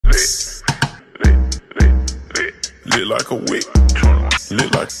Lit like a wick.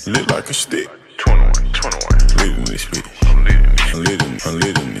 Lit like a stick. 21. Lit in this bitch. I'm lit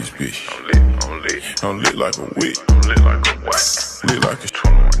in this bitch. I'm lit like a wick. I'm lit like a what? Lit like a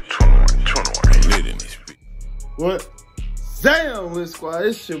 21. I'm lit in this bitch. What? Damn, LITT Squad,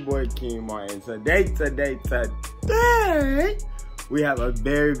 it's your boy King Martin. Today, we have a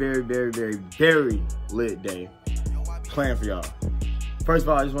very lit day planned for y'all. First of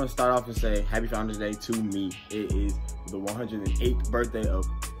all, I just want to start off and say Happy Founders Day to me. It is the 108th birthday of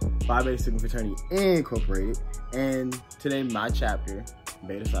Phi Beta Sigma Fraternity Incorporated. And today, my chapter,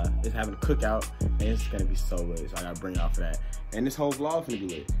 BADAZZ, is having a cookout, and it's going to be so lit. So I got to bring y'all for that. And this whole vlog is going to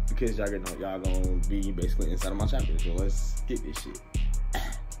be lit because y'all going to be basically inside of my chapter. So let's get this shit.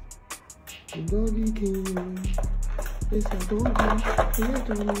 The doggy king. It's a doggy.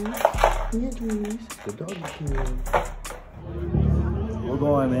 The doggy king. We're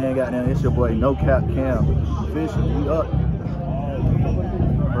going, man. Goddamn, it's your boy No Cap Cam. Officially up.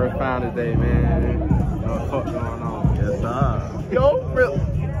 First Founders Day, man. What the fuck going on? Yes, sir. Yo, real.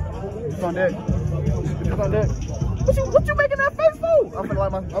 It's on deck. It's on deck. What you making that face for? I'm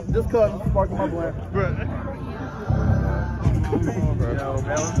like I'm just cutting, sparking my blunt. Yo, man,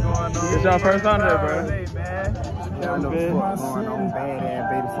 what's going on? It's y'all first Founders Day, bro. Y'all know what's going on,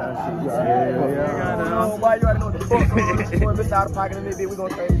 badass BADAZZ shit. Yeah. Why you already know what the fuck going on? Boy, bitch out of pocket a little bit, we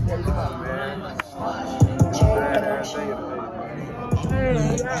gonna trade each other, man.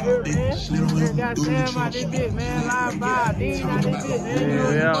 Hey, goddamn out this bitch, man. Live by Dean out this bitch,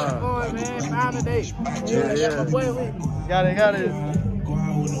 man. Yeah. Going, man. Founder Day. Yeah. My boy with me. Got it.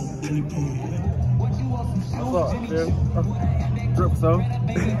 What's up, Phil? Drip, so.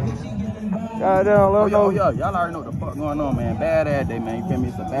 Goddamn, let Y'all already know what the fuck going on, man. Badass day, man. You feel me?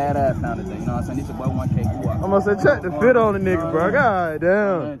 It's a badass Founders Day. You know what I'm saying? This your boy 1K. I'm gonna say check the fit on the nigga, bro. God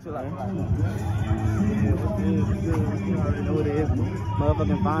damn. Man, chill out. You already know what it is.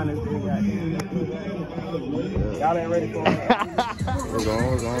 Motherfucking finest. Y'all ain't ready for it. We're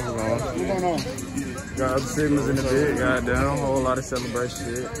going. What's going on? Got other Sigmas in the bed, goddamn. Whole lot of celebration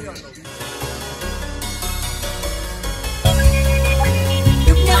shit.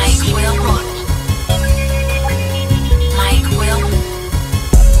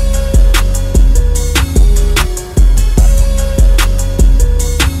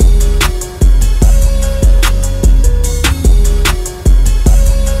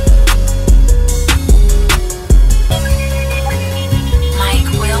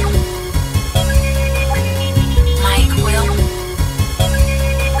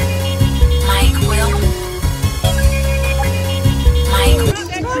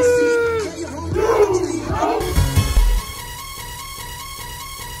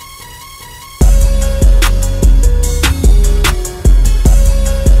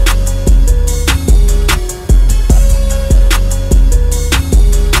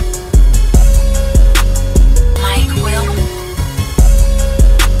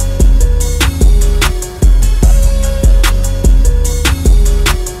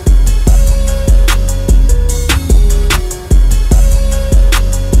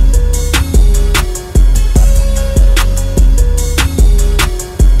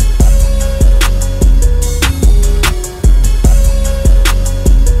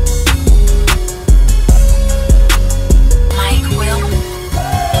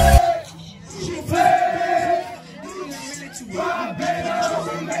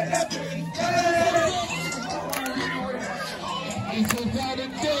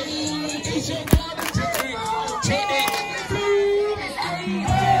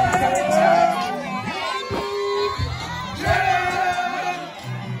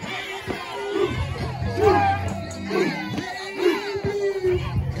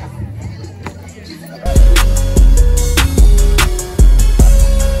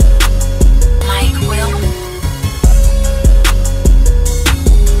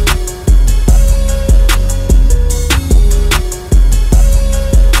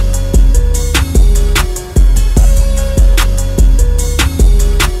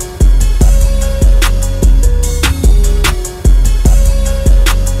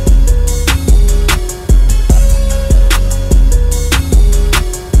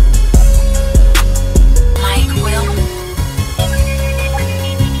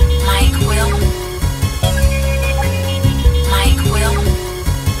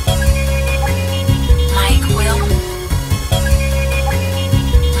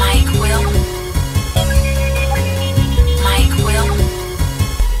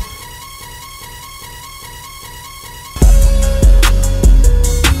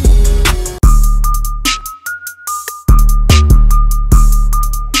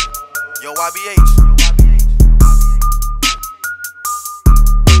 YBH.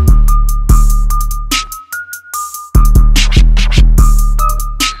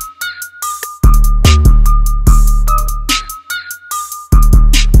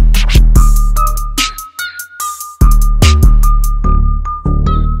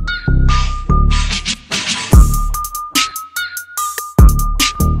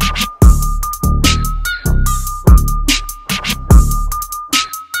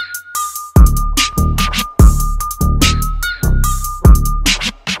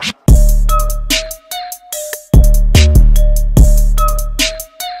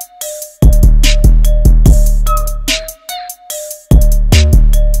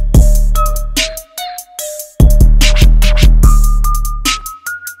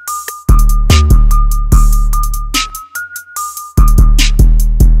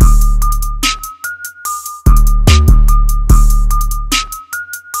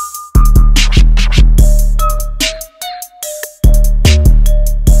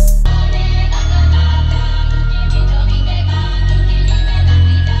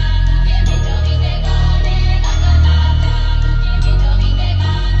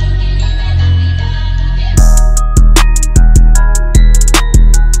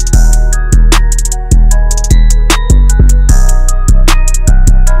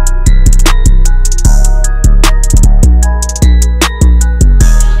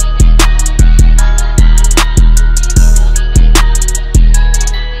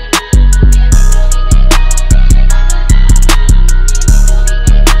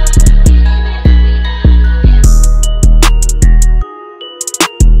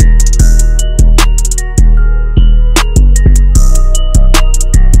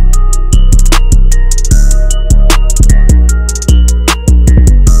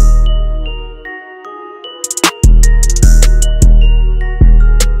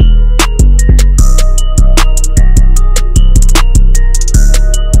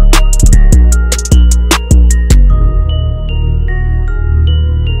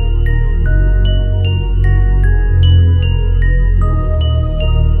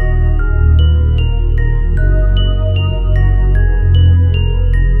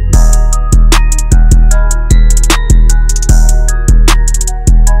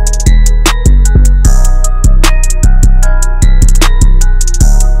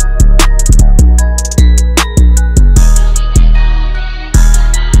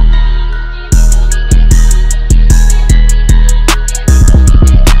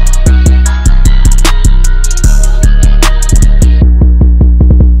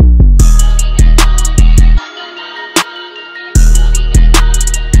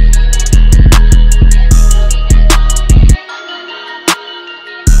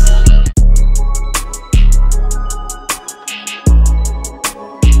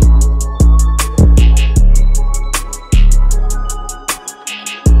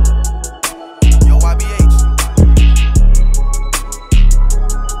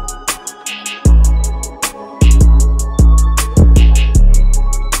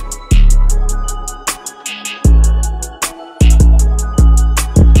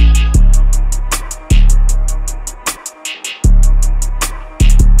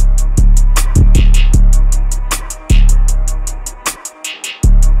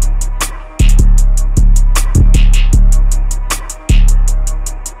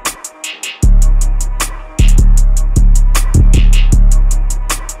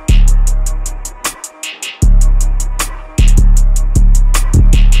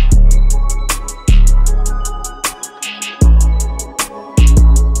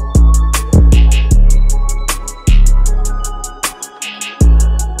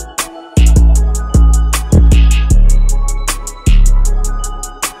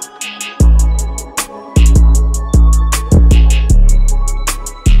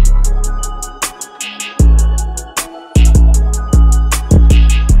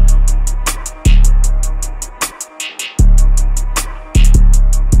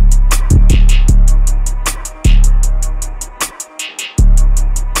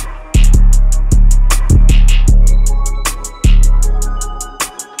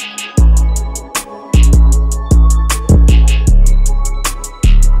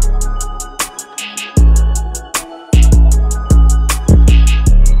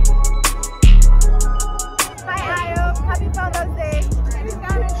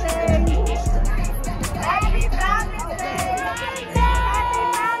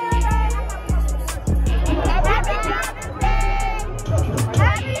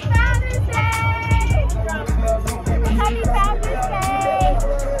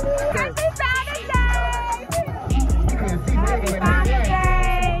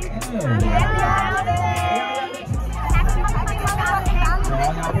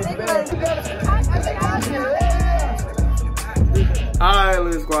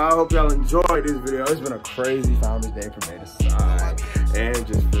 LITT.SQUAD. I hope y'all enjoyed this video. It's been a crazy Founders Day for BADAZZ and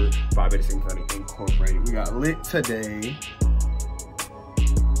just for Phi Beta Sigma Fraternity Incorporated. We got lit today.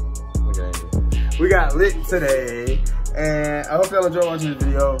 Look at it. We got lit today, and I hope y'all enjoyed watching this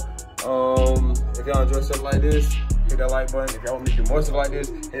video. If y'all enjoy stuff like this, hit that like button. If y'all want me to do more stuff like this,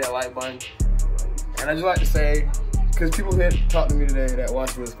 hit that like button. And I just like to say, because people here talk to me today that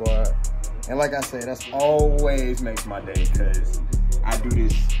watch LITT.SQUAD, and like I said, that's always makes my day, because I do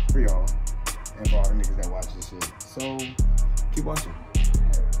this for y'all and for all the niggas that watch this shit. So keep watching.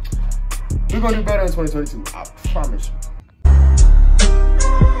 We're gonna do better in 2022. I promise you.